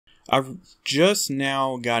I've just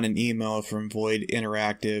now got an email from Void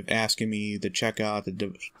Interactive asking me to check out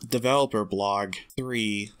the developer blog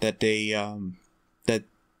 3 that they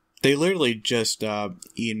literally just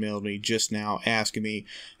emailed me just now asking me,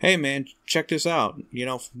 hey man, check this out. You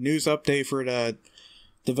know, news update for the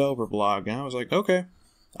developer blog. And I was like, okay,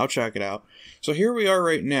 I'll check it out. So here we are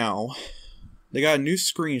right now. They got a new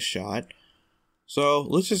screenshot. So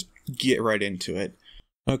let's just get right into it.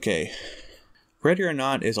 Okay. Ready or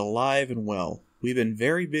Not is alive and well. We've been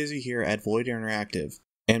very busy here at Void Interactive,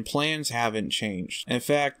 and plans haven't changed. In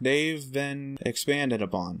fact, they've been expanded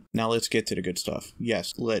upon. Now let's get to the good stuff.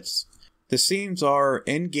 Yes, let's. The scenes are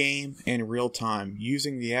in-game and real-time,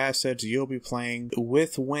 using the assets you'll be playing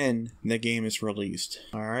with when the game is released.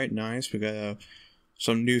 Alright, nice. We got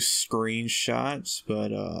some new screenshots,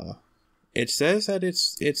 but it says that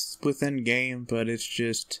it's within game, but it's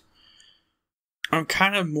just... I'm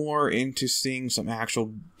kind of more into seeing some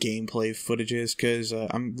actual gameplay footages because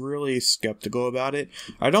I'm really skeptical about it.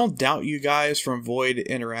 I don't doubt you guys from Void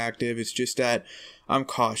Interactive. It's just that I'm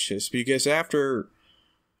cautious because I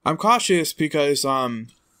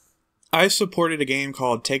supported a game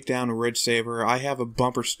called Takedown Red Saber. I have a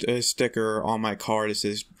bumper sticker on my car that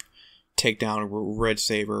says Takedown Red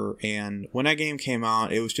Saber, and when that game came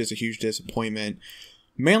out, it was just a huge disappointment.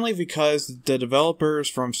 Mainly because the developers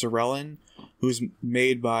from Sorellen, who's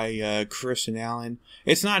made by Christian Allen,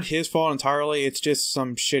 it's not his fault entirely, it's just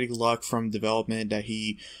some shitty luck from development that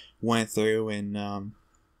he went through, and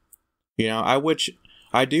you know,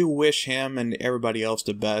 I do wish him and everybody else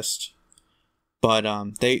the best, but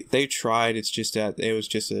they tried. It's just that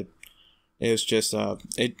the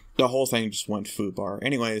whole thing just went foobar.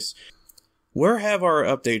 Anyways, where have our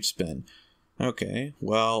updates been? Okay,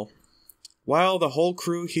 well, while the whole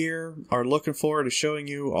crew here are looking forward to showing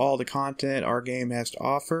you all the content our game has to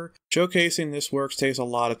offer, showcasing this work takes a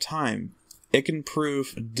lot of time. It can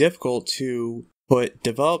prove difficult to put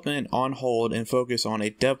development on hold and focus on a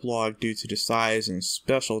devlog due to the size and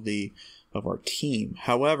specialty of our team.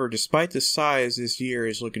 However, despite the size, this year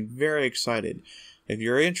is looking very excited if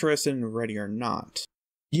you're interested in Ready or Not.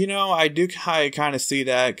 You know, I do kind of see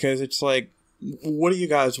that because it's like, what do you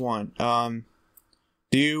guys want?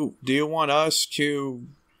 Do you want us to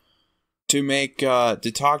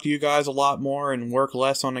talk to you guys a lot more and work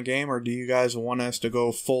less on the game, or do you guys want us to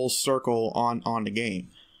go full circle on the game?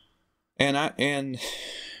 And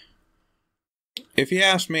if you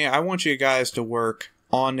ask me, I want you guys to work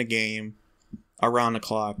on the game around the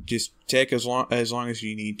clock. Just take as long as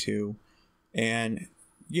you need to, and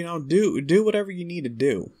you know, do whatever you need to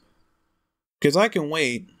do. 'Cause I can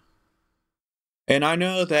wait. And I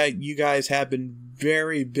know that you guys have been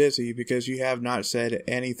very busy because you have not said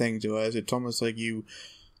anything to us. It's almost like you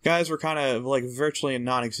guys were kind of like virtually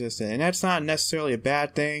non-existent. And that's not necessarily a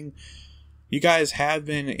bad thing. You guys have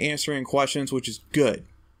been answering questions, which is good.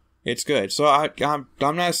 It's good. So I'm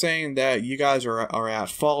not saying that you guys are at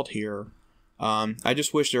fault here. I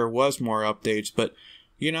just wish there was more updates. But,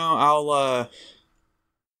 you know,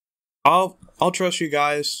 I'll trust you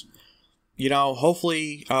guys. You know,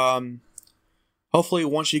 hopefully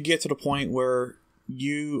once you get to the point where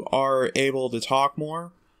you are able to talk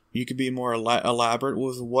more, you can be more elaborate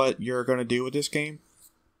with what you're going to do with this game.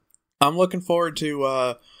 I'm looking forward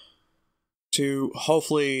to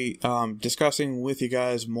hopefully discussing with you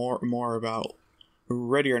guys more about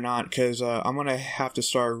Ready or Not, because I'm going to have to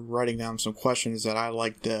start writing down some questions that I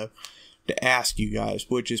like to ask you guys,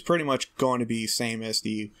 which is pretty much going to be same as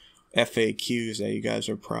the FAQs that you guys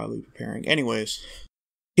are probably preparing. Anyways,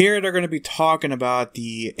 here they're going to be talking about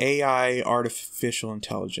the AI, artificial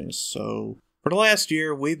intelligence. So for the last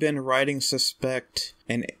year, we've been writing Suspect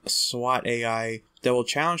and SWAT AI that will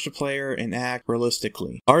challenge the player and act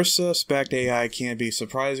realistically. Our Suspect AI can be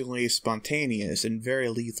surprisingly spontaneous and very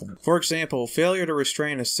lethal. For example, failure to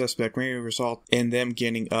restrain a suspect may result in them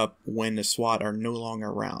getting up when the SWAT are no longer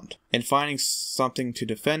around and finding something to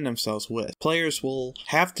defend themselves with. Players will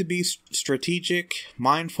have to be strategic,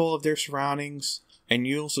 mindful of their surroundings, and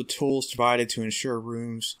use the tools provided to ensure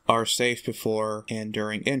rooms are safe before and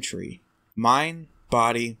during entry. Mind,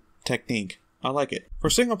 body, technique. I like it. For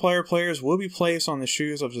single-player players will be placed on the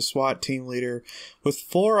shoes of the SWAT team leader with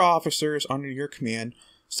 4 officers under your command.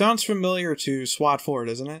 Sounds familiar to SWAT 4,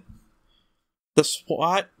 doesn't it?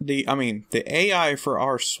 The AI for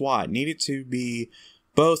our SWAT needed to be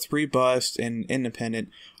both robust and independent.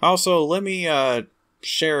 Also, let me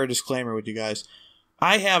share a disclaimer with you guys.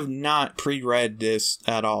 I have not pre-read this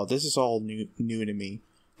at all. This is all new to me.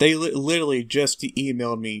 They literally just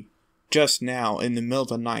emailed me just now in the middle of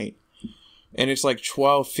the night. And it's like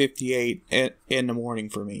 12:58 in the morning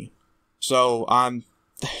for me. So I'm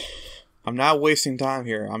I'm not wasting time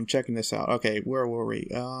here. I'm checking this out. Okay, where were we?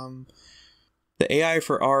 The AI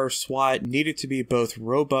for our SWAT needed to be both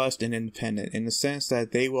robust and independent, in the sense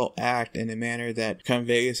that they will act in a manner that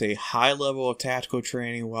conveys a high level of tactical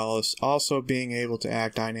training while also being able to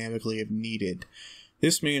act dynamically if needed.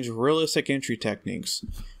 This means realistic entry techniques,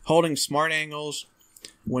 holding smart angles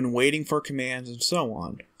when waiting for commands, and so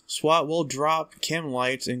on. SWAT will drop chem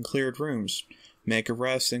lights in cleared rooms, make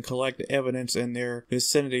arrests, and collect evidence in their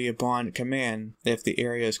vicinity upon command if the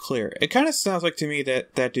area is clear. It kind of sounds like to me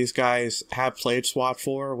that these guys have played SWAT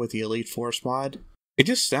 4 with the Elite Force mod. It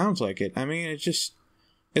just sounds like it. I mean,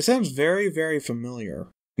 it sounds very, very familiar.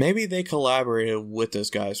 Maybe they collaborated with those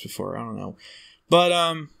guys before, I don't know.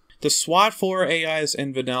 But, the SWAT 4 AIs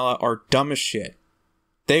in vanilla are dumb as shit.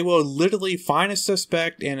 They will literally find a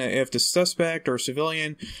suspect, and if the suspect or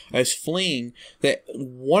civilian is fleeing, that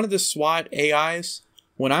one of the SWAT AIs,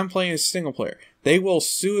 when I'm playing a single player, they will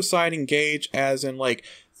suicide engage, as in, like,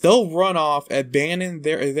 they'll run off, abandon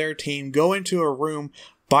their team, go into a room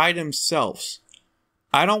by themselves.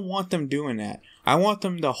 I don't want them doing that. I want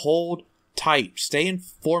them to hold tight, stay in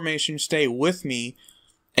formation, stay with me,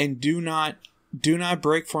 and do not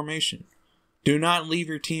break formation. Do not leave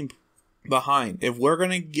your team behind. If we're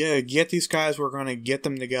gonna get these guys, we're gonna get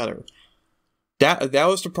them together. That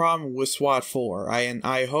was the problem with SWAT 4.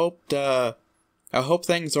 I hope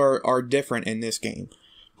things are different in this game.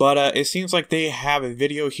 But it seems like they have a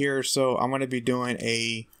video here, so I'm gonna be doing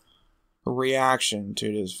a reaction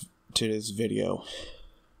to this video,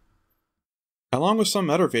 along with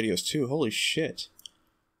some other videos too. Holy shit!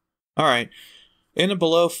 All right. In the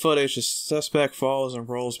below footage, the suspect falls and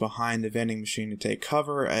rolls behind the vending machine to take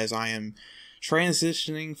cover. As I am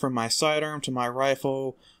transitioning from my sidearm to my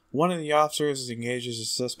rifle, one of the officers engages the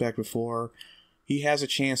suspect before he has a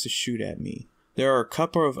chance to shoot at me. There are a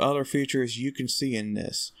couple of other features you can see in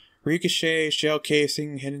this. Ricochet, shell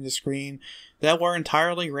casing, hitting the screen, that were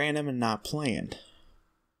entirely random and not planned.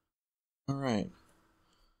 Alright.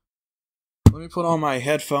 Let me put on my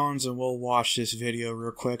headphones and we'll watch this video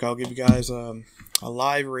real quick. I'll give you guys a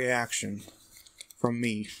live reaction from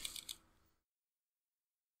me.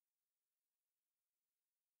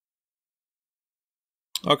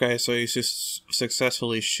 Okay, so he just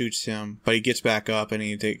successfully shoots him, but he gets back up and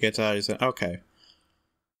he gets out. He's like, okay.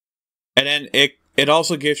 And then it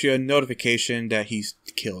also gives you a notification that he's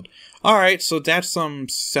killed. Alright, so that's some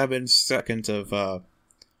 7 seconds of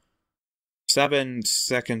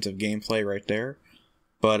gameplay right there,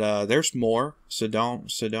 but there's more. So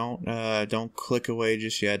don't click away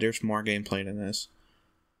just yet. There's more gameplay than this.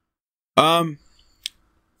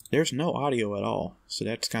 There's no audio at all, so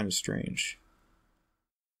that's kind of strange.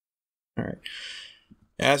 All right,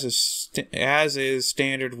 as is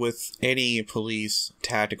standard with any police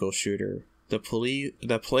tactical shooter, the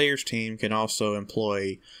player's team can also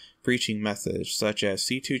employ breaching methods such as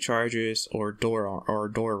C2 charges or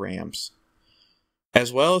door rams,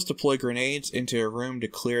 as well as deploy grenades into a room to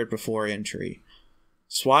clear it before entry.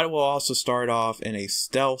 SWAT will also start off in a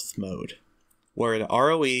stealth mode, where the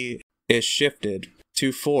ROE is shifted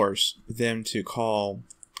to force them to call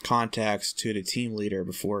contacts to the team leader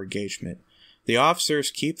before engagement. The officers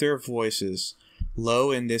keep their voices low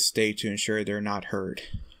in this state to ensure they're not heard.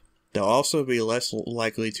 They'll also be less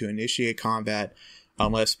likely to initiate combat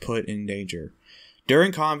unless put in danger.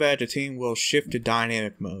 During combat, the team will shift to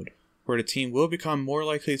dynamic mode, where the team will become more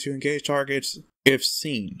likely to engage targets if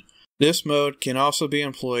seen. This mode can also be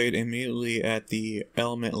employed immediately at the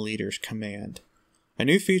element leader's command. A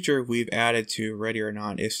new feature we've added to Ready or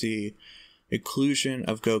Not is the inclusion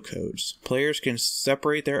of go codes. Players can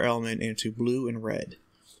separate their element into blue and red.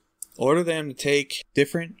 Order them to take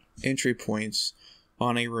different entry points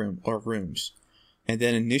on a room or rooms, and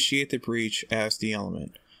then initiate the breach as the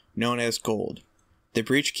element, known as gold. The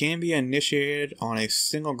breach can be initiated on a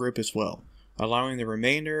single group as well, allowing the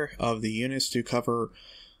remainder of the units to cover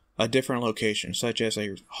a different location, such as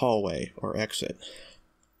a hallway or exit.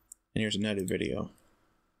 And here's another video.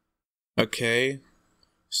 Okay,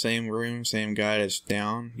 same room, same guy that's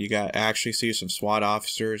down. You got actually see some SWAT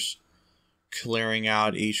officers clearing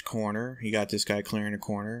out each corner. You got this guy clearing a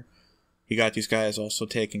corner. You got these guys also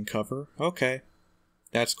taking cover. Okay,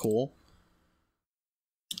 that's cool.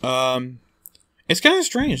 It's kind of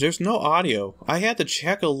strange. There's no audio. I had to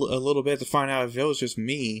check a little bit to find out if it was just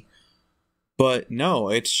me, but no,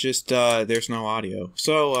 it's just there's no audio.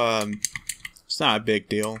 So it's not a big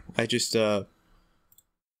deal. I just thought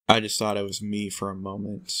it was me for a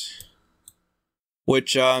moment.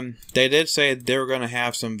 Which they did say they were gonna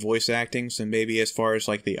have some voice acting, so maybe as far as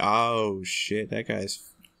like the oh shit, that guy's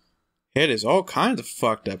head is all kinds of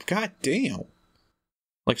fucked up. God damn.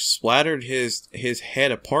 Like, splattered his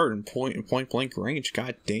head apart in point blank range.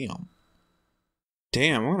 God damn.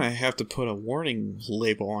 Damn, I'm gonna have to put a warning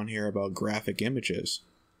label on here about graphic images.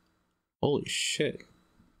 Holy shit.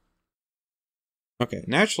 Okay,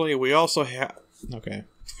 naturally we also have... Okay.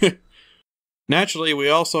 Naturally, we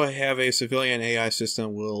also have a civilian AI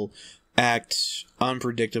system will act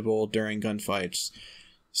unpredictable during gunfights.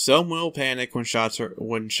 Some will panic when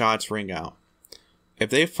shots ring out. If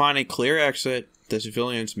they find a clear exit, the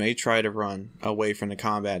civilians may try to run away from the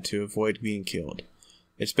combat to avoid being killed.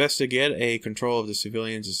 It's best to get a control of the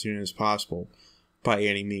civilians as soon as possible, by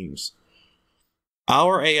any means.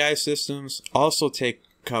 Our AI systems also take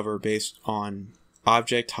cover based on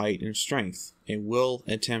object height and strength, and will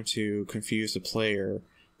attempt to confuse the player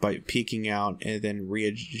by peeking out and then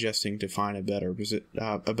readjusting to find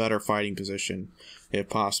a better fighting position if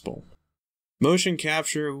possible. Motion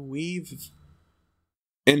capture, we've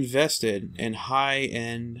invested in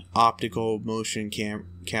high-end optical motion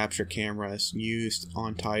capture cameras used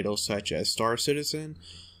on titles such as Star Citizen,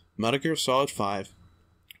 Metal Gear Solid 5,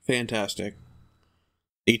 Fantastic,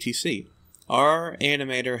 etc. Our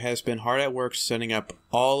animator has been hard at work setting up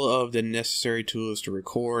all of the necessary tools to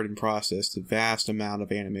record and process the vast amount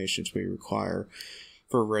of animations we require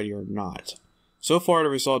for Ready or Not. So far, the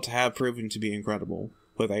results have proven to be incredible,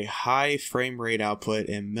 with a high frame rate output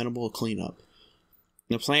and minimal cleanup.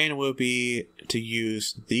 The plan will be to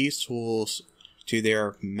use these tools to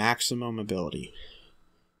their maximum ability,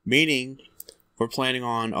 meaning we're planning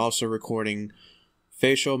on also recording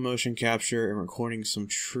facial motion capture and recording some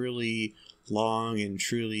truly long and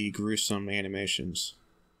truly gruesome animations.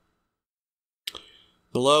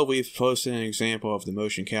 Below, we've posted an example of the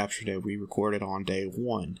motion capture that we recorded on day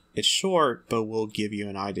 1. It's short, but will give you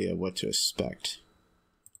an idea of what to expect.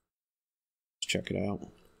 Let's check it out.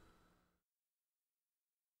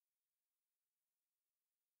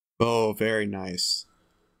 Oh, very nice.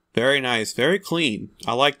 Very nice. Very clean.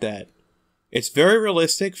 I like that. It's very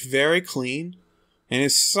realistic, very clean, and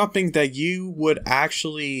it's something that you would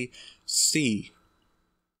actually see.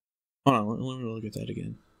 Hold on, let me look at that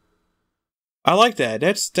again. I like that.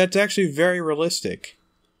 That's actually very realistic.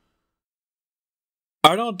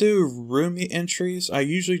 I don't do room entries. I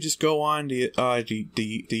usually just go on the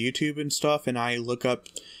YouTube and stuff, and I look up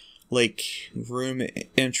like room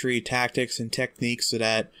entry tactics and techniques so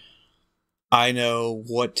that I know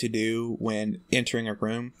what to do when entering a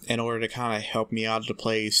room in order to kind of help me out to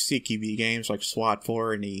play CQB games like SWAT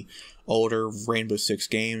 4 and the older Rainbow Six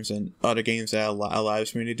games and other games that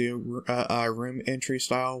allows me to do room entry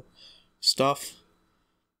style stuff.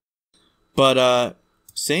 But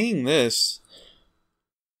seeing this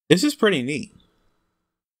is pretty neat.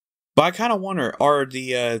 But I kind of wonder, are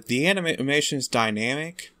the animations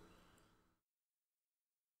dynamic?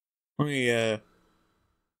 Let me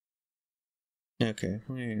okay.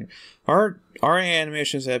 Our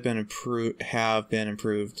animations have been improved.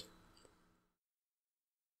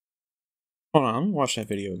 Hold on, let me watch that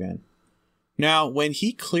video again. Now, when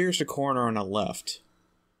he clears the corner on the left,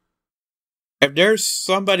 if there's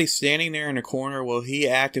somebody standing there in the corner, will he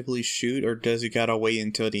actively shoot, or does he gotta wait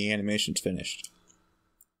until the animation's finished?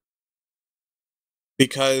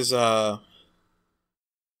 Because that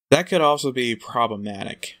could also be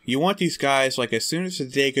problematic. You want these guys, like, as soon as the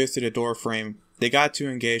day goes through the door frame, they got to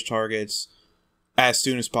engage targets as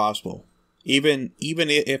soon as possible. Even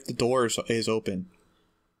if the door is open.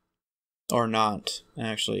 Or not,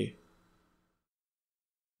 actually.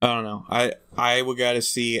 I don't know. I would gotta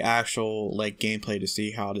see actual, like, gameplay to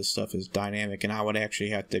see how this stuff is dynamic, and I would actually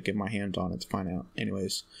have to get my hands on it to find out.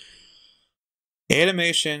 Anyways.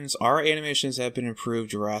 Our animations have been improved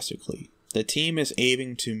drastically. The team is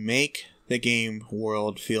aiming to make the game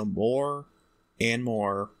world feel more and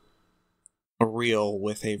more real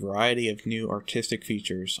with a variety of new artistic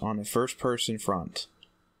features on the first-person front.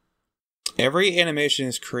 Every animation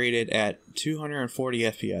is created at 240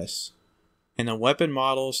 FPS, and the weapon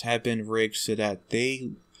models have been rigged so that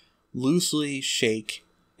they loosely shake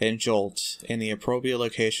and jolt in the appropriate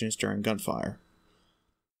locations during gunfire.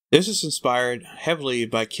 This is inspired heavily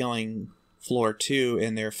by Killing Floor 2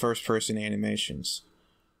 in their first-person animations.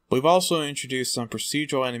 We've also introduced some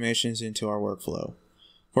procedural animations into our workflow.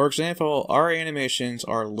 For example, our animations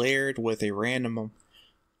are layered with a randomized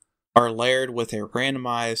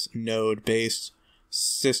node-based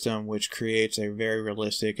system, which creates a very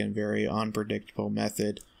realistic and very unpredictable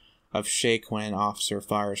method of shake when an officer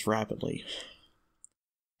fires rapidly.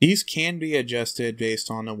 These can be adjusted based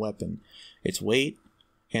on the weapon, its weight,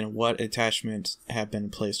 and what attachments have been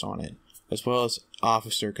placed on it, as well as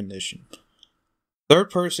officer condition.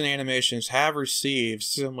 Third-person animations have received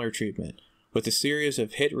similar treatment. with a series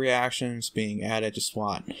of hit reactions being added to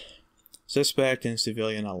SWAT, suspect and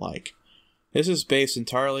civilian alike. This is based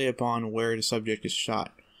entirely upon where the subject is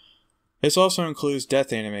shot. This also includes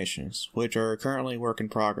death animations, which are currently work in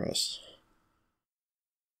progress.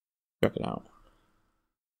 Check it out.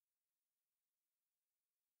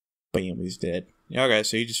 Bam, he's dead. Okay,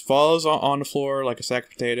 so he just falls on the floor like a sack of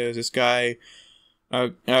potatoes. This guy,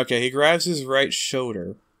 okay, he grabs his right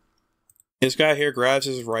shoulder. This guy here grabs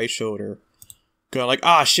his right shoulder, going like,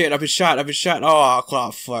 ah, shit, I've been shot,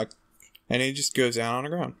 oh, fuck. And he just goes down on the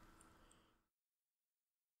ground.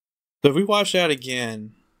 So if we watch that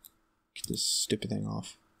again, get this stupid thing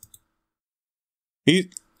off.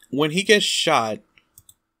 When he gets shot,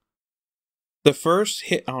 the first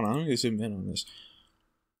hit, hold on, let me zoom in on this.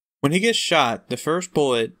 When he gets shot, the first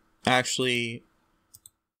bullet actually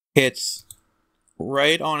hits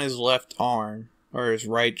right on his left arm, or his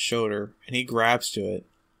right shoulder, and he grabs to it.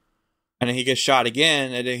 And then he gets shot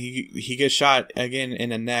again, and then he gets shot again in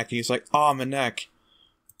the neck, and he's like, oh, my neck.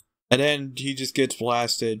 And then he just gets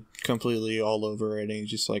blasted completely all over it, and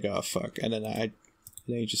he's just like, oh, fuck. And then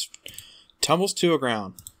he just tumbles to the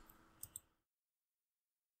ground.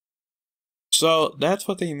 So that's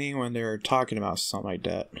what they mean when they're talking about something like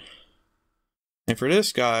that. And for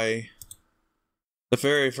this guy, the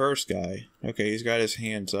very first guy, okay, he's got his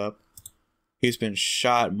hands up. He's been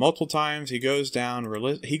shot multiple times. He goes down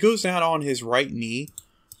on his right knee.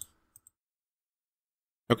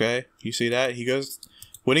 Okay, you see that?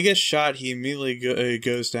 When he gets shot, he immediately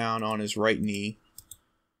goes down on his right knee.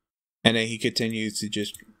 And then he continues to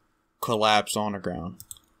just collapse on the ground,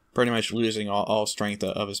 pretty much losing all strength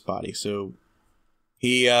of his body. So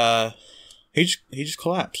he just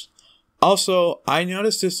collapsed. Also, I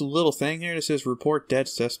noticed this little thing here that says report dead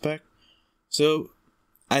suspect. So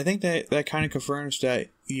I think that kind of confirms that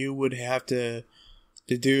you would have to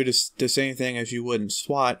do the same thing as you would in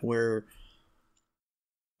SWAT, where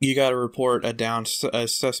you got to report a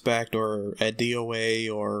suspect or a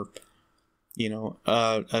DOA, or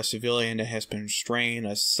a civilian that has been restrained,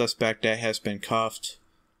 a suspect that has been cuffed,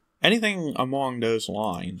 anything along those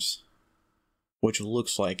lines, which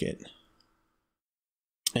looks like it.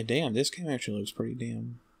 And damn, this game actually looks pretty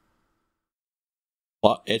damn.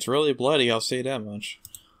 Well, it's really bloody, I'll say that much.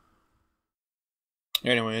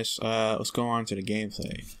 Anyways, let's go on to the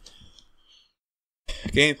gameplay.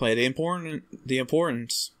 The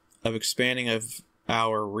importance of expanding of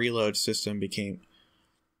our reload system became.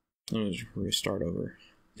 Let me restart over.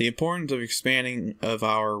 The importance of expanding of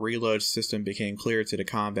our reload system became clear to the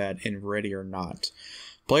combat in Ready or Not.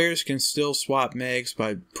 Players can still swap mags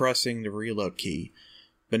by pressing the reload key,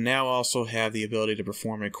 but now also have the ability to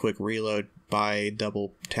perform a quick reload by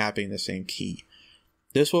double tapping the same key.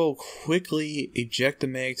 This will quickly eject the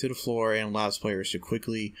mag to the floor and allows players to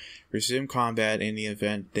quickly resume combat in the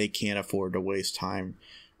event they can't afford to waste time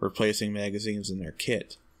replacing magazines in their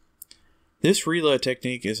kit. This reload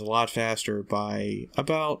technique is a lot faster by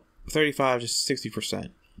about 35 to 60%,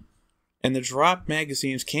 and the dropped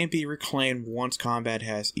magazines can't be reclaimed once combat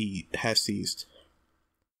has ceased.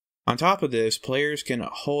 On top of this, players can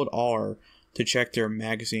hold R to check their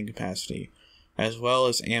magazine capacity, as well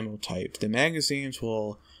as ammo type. The magazines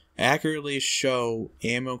will accurately show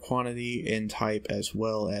ammo quantity and type, as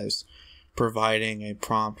well as providing a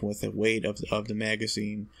prompt with the weight of the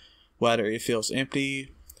magazine, whether it feels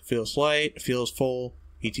empty, feels light, feels full,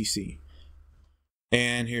 etc.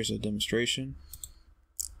 And here's a demonstration.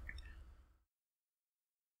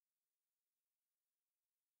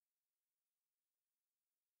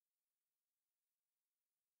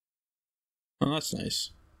 Oh, that's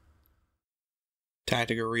nice.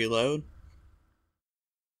 Tactical reload.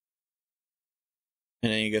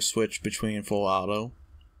 And then you can switch between full auto.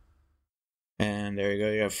 And there you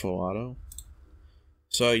go, you have full auto.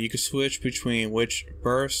 So you can switch between which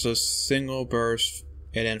burst, a single burst,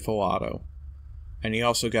 and then full auto. And you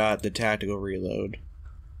also got the tactical reload,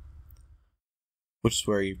 which is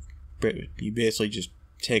where you basically just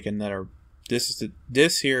take another.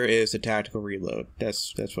 This here is the tactical reload.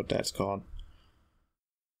 That's what that's called.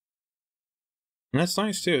 And that's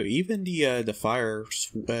nice too. Even the fire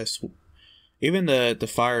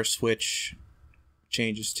fire switch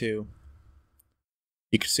changes too.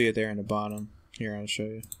 You can see it there in the bottom. Here, I'll show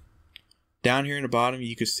you. Down here in the bottom,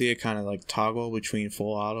 you can see it kind of like toggle between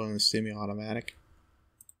full auto and semi-automatic.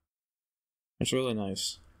 It's really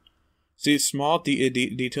nice. See, small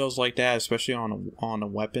details like that, especially on the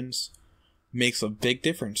weapons, makes a big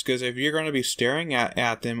difference. Because if you're going to be staring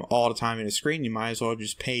at them all the time in the screen, you might as well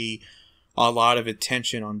just pay a lot of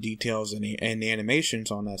attention on details and the animations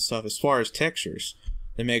on that stuff, as far as textures,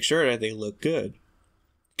 to make sure that they look good.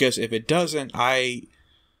 Because if it doesn't, I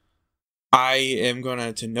am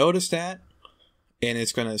going to notice that, and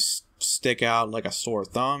it's going to stick out like a sore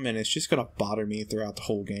thumb, and it's just going to bother me throughout the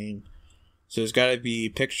whole game. So it's got to be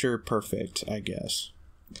picture perfect, I guess.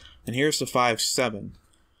 And here's the 5.7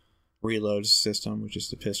 reload system, which is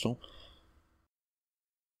the pistol.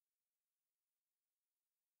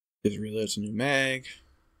 Just reloads a new mag.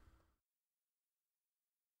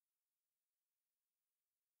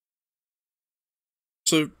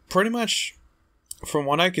 So pretty much, from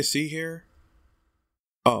what I can see here,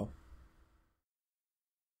 such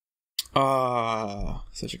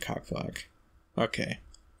a cockblock. Okay.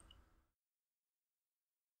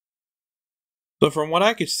 So from what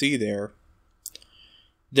I could see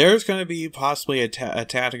there's going to be possibly a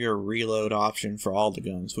tactical reload option for all the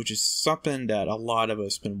guns, which is something that a lot of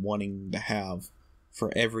us have been wanting to have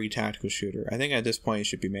for every tactical shooter. I think at this point it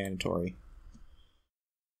should be mandatory.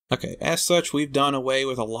 Okay, as such, we've done away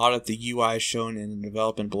with a lot of the UI shown in the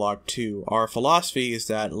development block 2. Our philosophy is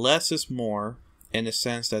that less is more, in the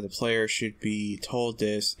sense that the player should be told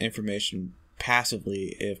this information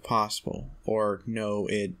passively if possible, or know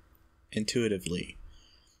it intuitively.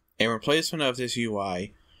 In replacement of this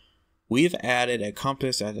UI, we've added a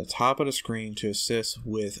compass at the top of the screen to assist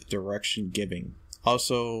with direction giving.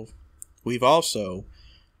 We've also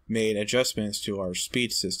made adjustments to our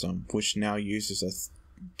speed system, which now uses a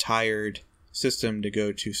tired system to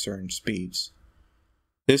go to certain speeds.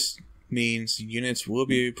 This means units will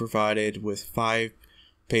be provided with 5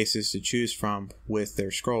 paces to choose from with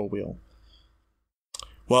their scroll wheel.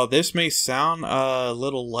 While this may sound a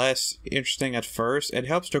little less interesting at first, it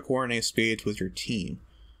helps to coordinate speeds with your team.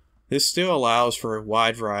 This still allows for a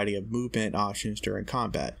wide variety of movement options during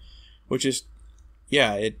combat, which is,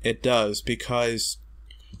 yeah, it does, because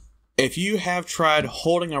if you have tried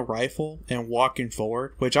holding a rifle and walking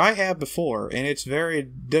forward, which I have before, and it's very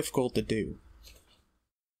difficult to do.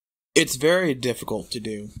 It's very difficult to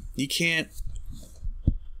do. You can't...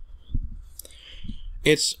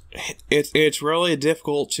 It's really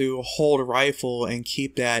difficult to hold a rifle and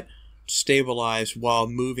keep that stabilized while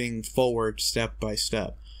moving forward step by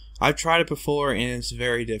step. I've tried it before, and it's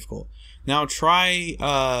very difficult. Now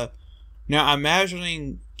now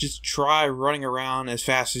imagining... Just try running around as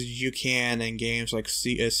fast as you can in games like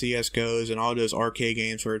CSGOs and all those arcade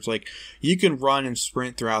games where it's like you can run and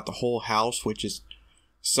sprint throughout the whole house, which is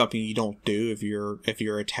something you don't do if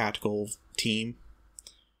you're a tactical team.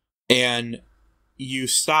 And you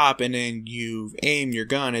stop and then you aim your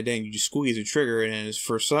gun and then you squeeze the trigger, and then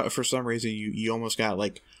for some reason you almost got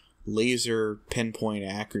like laser pinpoint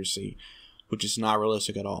accuracy, which is not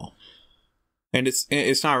realistic at all. And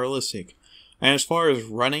it's not realistic. And as far as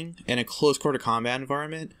running in a close quarter combat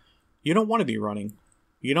environment, you don't want to be running.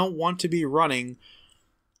 You don't want to be running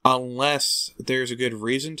unless there's a good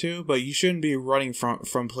reason to, but you shouldn't be running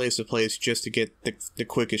from place to place just to get the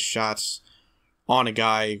quickest shots on a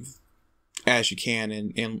guy as you can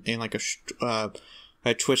in like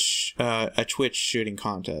a Twitch shooting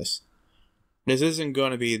contest. This isn't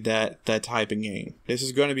going to be that type of game. This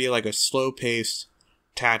is going to be like a slow-paced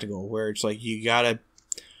tactical where it's like you gotta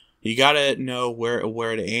know where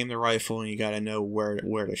to aim the rifle, and you gotta know where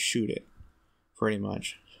to shoot it, pretty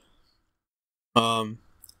much. But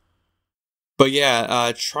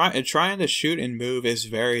yeah, trying to shoot and move is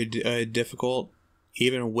very difficult,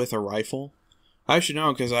 even with a rifle. I should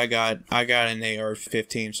know because I got an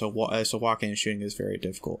AR-15, so walking and shooting is very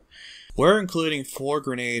difficult. We're including 4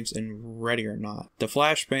 grenades in Ready or Not: the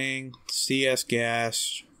Flashbang, CS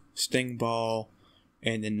Gas, Sting Ball,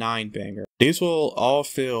 and the 9-banger. These will all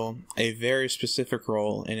fill a very specific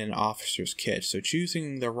role in an officer's kit, so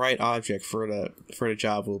choosing the right object for the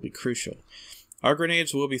job will be crucial. Our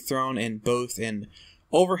grenades will be thrown in both an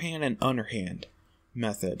overhand and underhand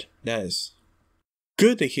method. That is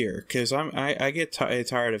good to hear, because I get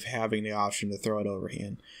tired of having the option to throw it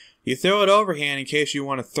overhand. You throw it overhand in case you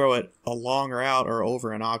want to throw it along or out or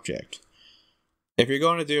over an object. If you're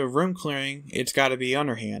going to do a room clearing, it's got to be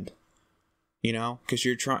underhand. You know, because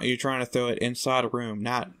you're trying to throw it inside a room,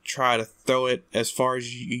 not try to throw it as far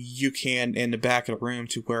as you can in the back of the room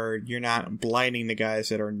to where you're not blinding the guys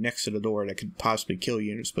that are next to the door that could possibly kill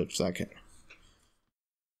you in a split second.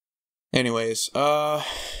 Anyways, so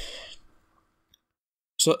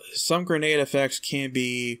some grenade effects can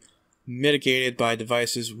be mitigated by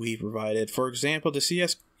devices we provided. For example, the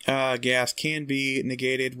CS gas can be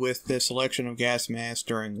negated with the selection of gas mask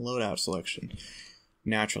during loadout selection,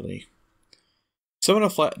 naturally. Some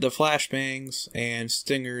of the flashbangs and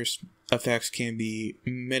stingers effects can be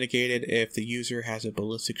mitigated if the user has a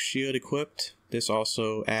ballistic shield equipped. This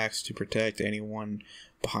also acts to protect anyone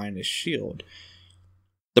behind the shield.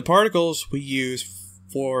 The particles we use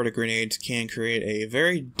for the grenades can create a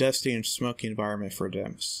very dusty and smoky environment for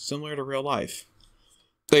them, similar to real life.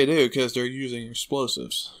 They do, because they're using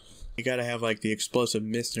explosives. You gotta have like the explosive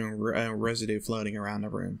mist and residue floating around the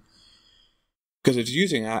room. Because it's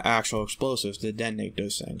using actual explosives to detonate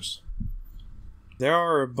those things. There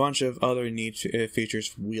are a bunch of other neat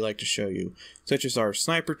features we like to show you, such as our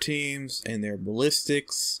sniper teams and their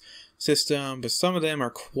ballistics system, but some of them are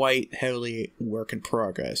quite heavily work in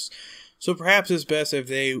progress. So perhaps it's best if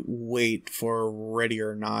they wait for Ready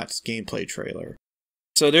or Not's gameplay trailer.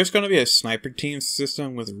 So there's going to be a sniper team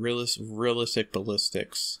system with realistic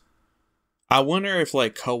ballistics. I wonder if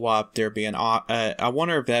like co-op there be I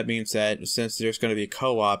wonder if that means that since there's going to be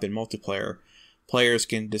co-op in multiplayer, players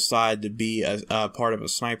can decide to be a part of a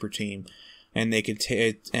sniper team, and they can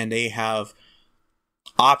they have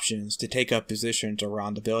options to take up positions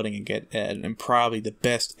around the building and get and probably the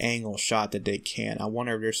best angle shot that they can. I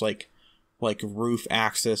wonder if there's like roof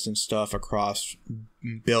access and stuff across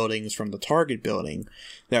buildings from the target building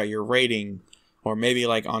that you're raiding, or maybe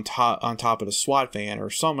like on top of the SWAT van or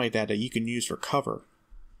something like that you can use for cover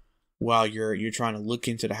while you're trying to look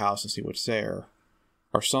into the house and see what's there,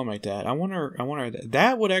 or something like that. I wonder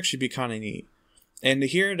that would actually be kind of neat. And to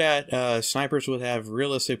hear that snipers would have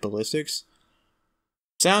realistic ballistics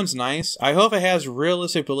sounds nice. I hope it has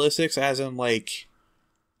realistic ballistics as in like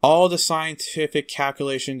all the scientific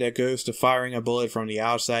calculation that goes to firing a bullet from the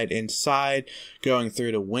outside inside, going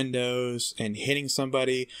through the windows and hitting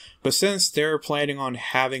somebody. But since they're planning on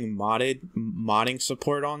having modding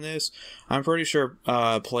support on this, I'm pretty sure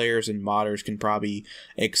players and modders can probably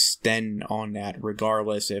extend on that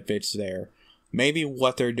regardless if it's there. Maybe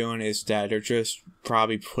what they're doing is that they're just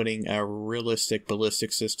probably putting a realistic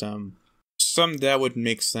ballistic system, some that would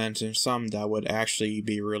make sense and some that would actually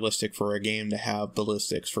be realistic for a game to have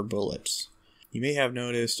ballistics for bullets. You may have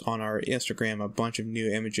noticed on our Instagram a bunch of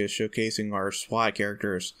new images showcasing our SWAT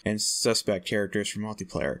characters and suspect characters for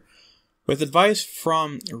multiplayer. With advice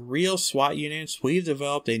from real SWAT units, we've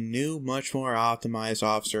developed a new, much more optimized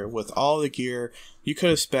officer with all the gear you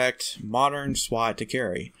could expect modern SWAT to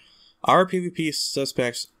carry. Our PvP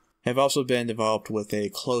suspects have also been developed with a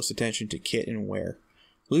close attention to kit and wear.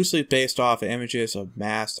 Loosely based off of images of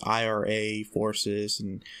masked IRA forces,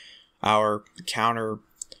 and our counter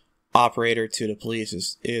operator to the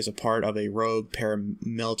police is a part of a rogue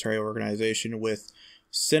paramilitary organization with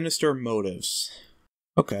sinister motives.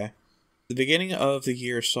 Okay. The beginning of the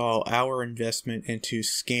year saw our investment into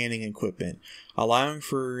scanning equipment, allowing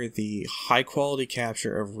for the high-quality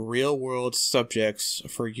capture of real-world subjects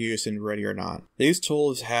for use in Ready or Not. These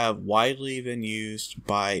tools have widely been used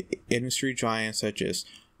by industry giants such as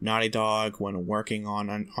Naughty Dog when working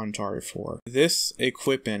on Uncharted 4. This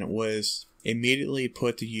equipment was immediately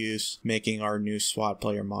put to use making our new SWAT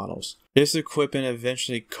player models. This equipment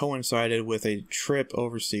eventually coincided with a trip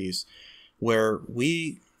overseas where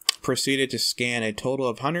we proceeded to scan a total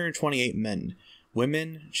of 128 men,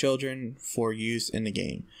 women, children for use in the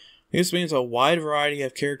game. This means a wide variety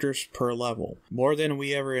of characters per level, more than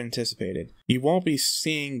we ever anticipated. You won't be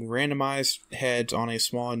seeing randomized heads on a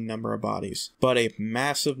small number of bodies, but a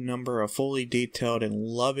massive number of fully detailed and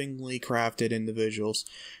lovingly crafted individuals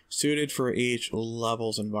suited for each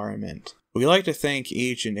level's environment. We like to thank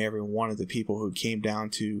each and every one of the people who came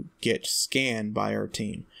down to get scanned by our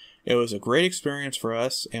team. It was a great experience for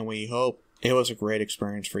us, and we hope it was a great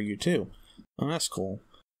experience for you too. Oh, that's cool.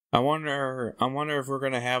 I wonder if we're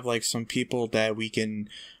gonna have like some people that we can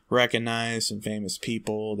recognize, some famous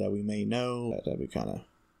people that we may know. That'd be kind of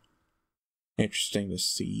interesting to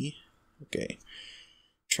see. Okay,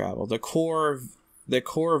 travel. The core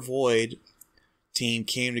Void team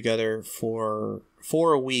came together for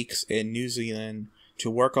 4 weeks in New Zealand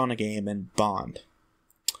to work on a game and bond.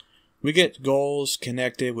 We get goals,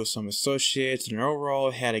 connected with some associates, and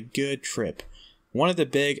overall had a good trip. One of the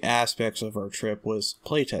big aspects of our trip was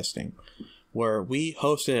playtesting, where we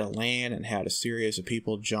hosted a LAN and had a series of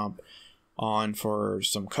people jump on for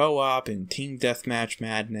some co-op and team deathmatch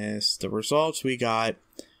madness. The results we got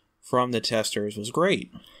from the testers was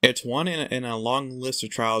great. It's one in a long list of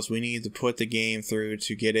trials we need to put the game through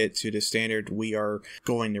to get it to the standard we are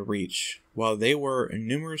going to reach. While there were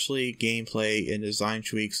numerously gameplay and design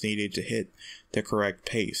tweaks needed to hit the correct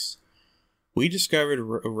pace, we discovered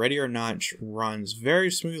Ready or Not runs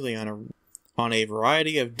very smoothly on a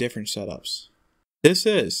variety of different setups. This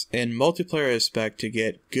is, in multiplayer aspect, to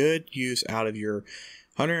get good use out of your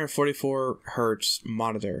 144Hz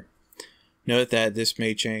monitor. Note that this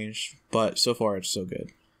may change, but so far it's so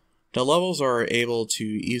good. The levels are able to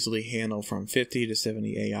easily handle from 50 to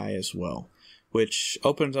 70 AI as well. which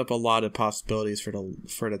opens up a lot of possibilities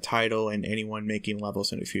for the title and anyone making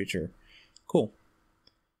levels in the future. Cool.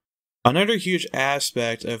 Another huge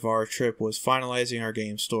aspect of our trip was finalizing our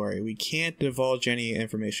game story. We can't divulge any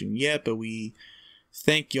information yet, but we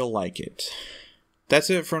think you'll like it. That's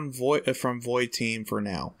it from Void Team for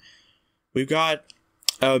now. We've got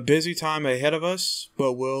a busy time ahead of us,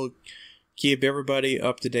 but we'll keep everybody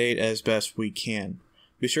up to date as best we can.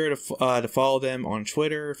 Be sure to follow them on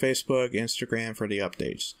Twitter, Facebook, Instagram for the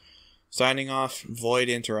updates. Signing off, Void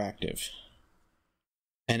Interactive.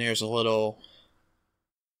 And there's a little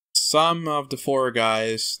some of the 4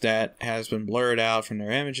 guys that has been blurred out from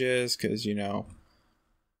their images because, you know,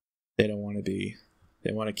 they want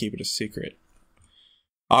to keep it a secret.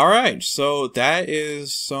 Alright, so that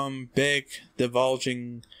is some big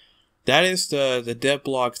divulging. That is the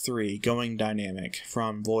DevBlog 3 going dynamic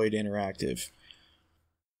from Void Interactive.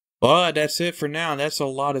 But that's it for now. That's a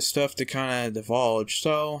lot of stuff to kind of divulge.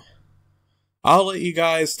 So I'll let you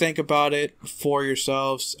guys think about it for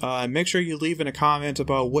yourselves. Make sure you leave in a comment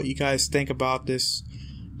about what you guys think about this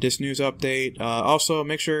news update. Also,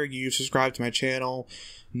 make sure you subscribe to my channel,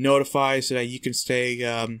 notify so that you can stay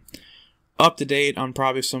up to date on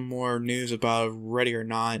probably some more news about Ready or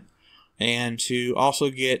Not, and to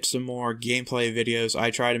also get some more gameplay videos.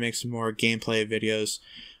 I try to make some more gameplay videos,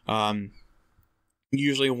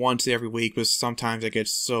 usually once every week, but sometimes I get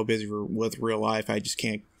so busy with real life I just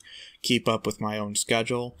can't keep up with my own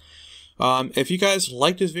schedule. If you guys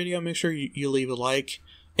like this video, make sure you leave a like,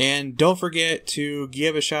 and don't forget to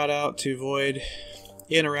give a shout out to Void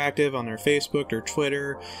Interactive on their Facebook, their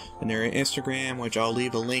Twitter, and their Instagram, which I'll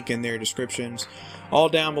leave a link in their descriptions all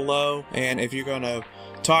down below. And if you're gonna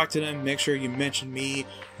talk to them, make sure you mention me,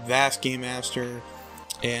 VastGameMaster.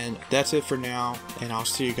 And that's it for now, and I'll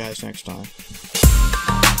see you guys next time.